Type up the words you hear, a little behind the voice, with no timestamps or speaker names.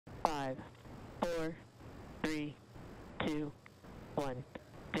4, 3, 2, 1,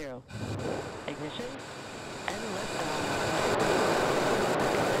 0. Ignition and liftoff.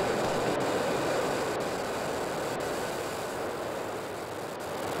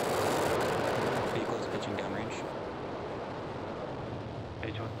 Vehicle is pitching downrange.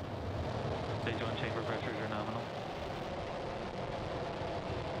 Stage 1. Stage 1 chamber pressures are nominal.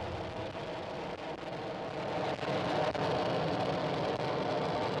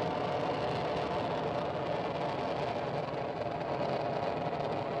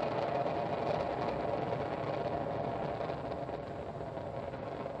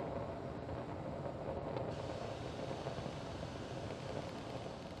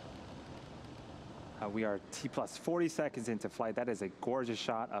 We are T plus 40 seconds into flight. That is a gorgeous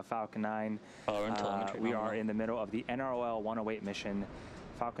shot of Falcon 9. We are in the middle of the NROL 108 mission.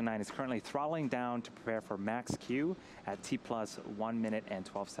 Falcon 9 is currently throttling down to prepare for max Q at T plus 1 minute and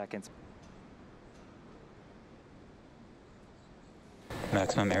 12 seconds.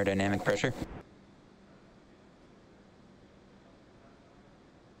 Maximum aerodynamic pressure.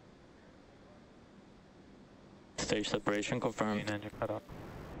 Stage separation confirmed. Engine cut off.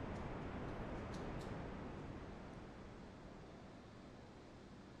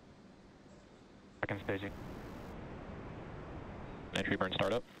 Second staging. Entry burn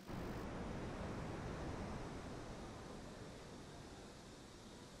startup.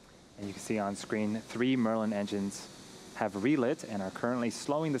 And you can see on screen 3 Merlin engines have relit and are currently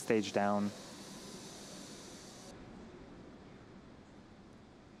slowing the stage down.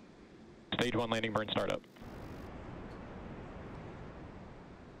 Stage 1 landing burn startup.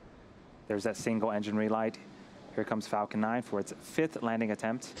 There's that single engine relight. Here comes Falcon 9 for its 5th landing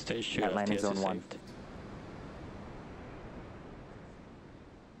attempt Stage 2 at landing FTS zone is 1. saved.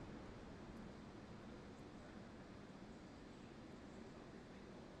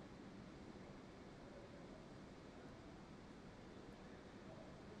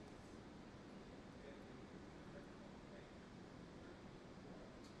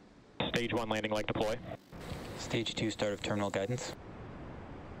 Stage 1 landing leg deploy. Stage 2 start of terminal guidance.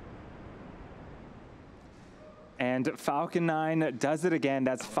 And Falcon 9 does it again.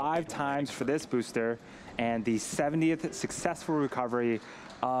 That's 5 times for this booster, and the 70th successful recovery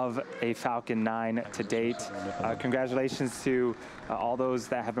of a Falcon 9 to date. Congratulations to all those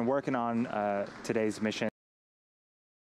that have been working on today's mission.